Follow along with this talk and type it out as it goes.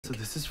So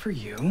this is for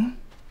you.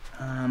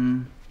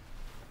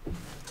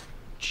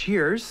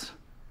 Cheers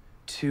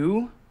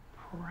to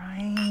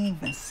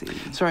privacy.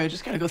 Sorry, I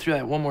just gotta go through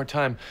that one more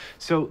time.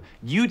 So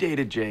you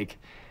dated Jake,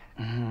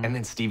 and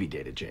then Stevie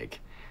dated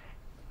Jake.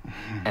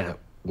 And at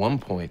one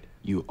point,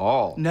 you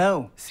all...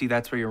 No, see,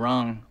 that's where you're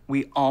wrong.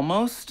 We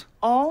almost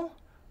all,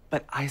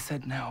 but I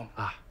said no.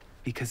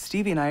 Because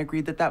Stevie and I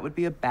agreed that that would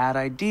be a bad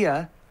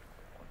idea,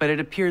 but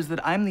it appears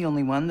that I'm the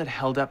only one that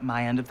held up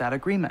my end of that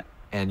agreement.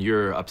 And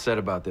you're upset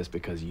about this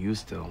because you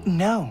still...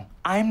 No,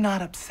 I'm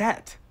not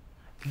upset.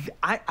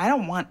 I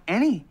don't want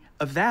any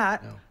of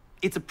that. No.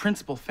 It's a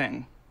principle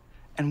thing.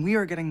 And we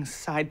are getting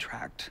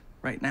sidetracked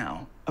right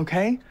now,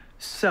 okay?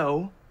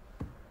 So,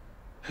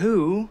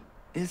 who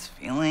is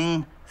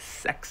feeling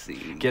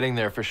sexy? Getting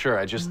there for sure.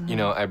 I just, you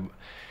know,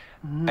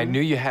 I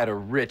knew you had a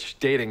rich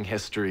dating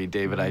history,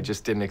 David. I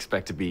just didn't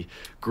expect to be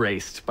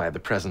graced by the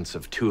presence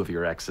of two of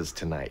your exes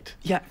tonight.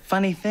 Yeah,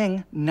 funny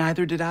thing,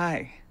 neither did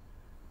I.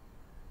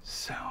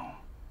 So...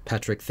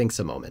 Patrick thinks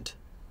a moment.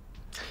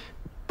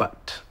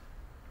 But,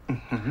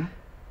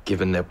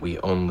 given that we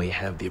only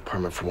have the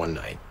apartment for one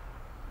night,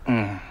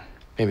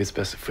 maybe it's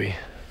best if we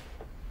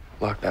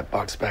lock that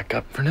box back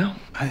up for now.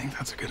 I think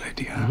that's a good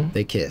idea.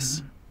 They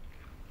kiss.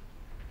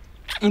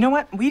 You know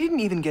what? We didn't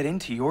even get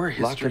into your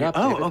history. Lock it up,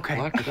 Oh, David. okay.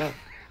 Lock it up.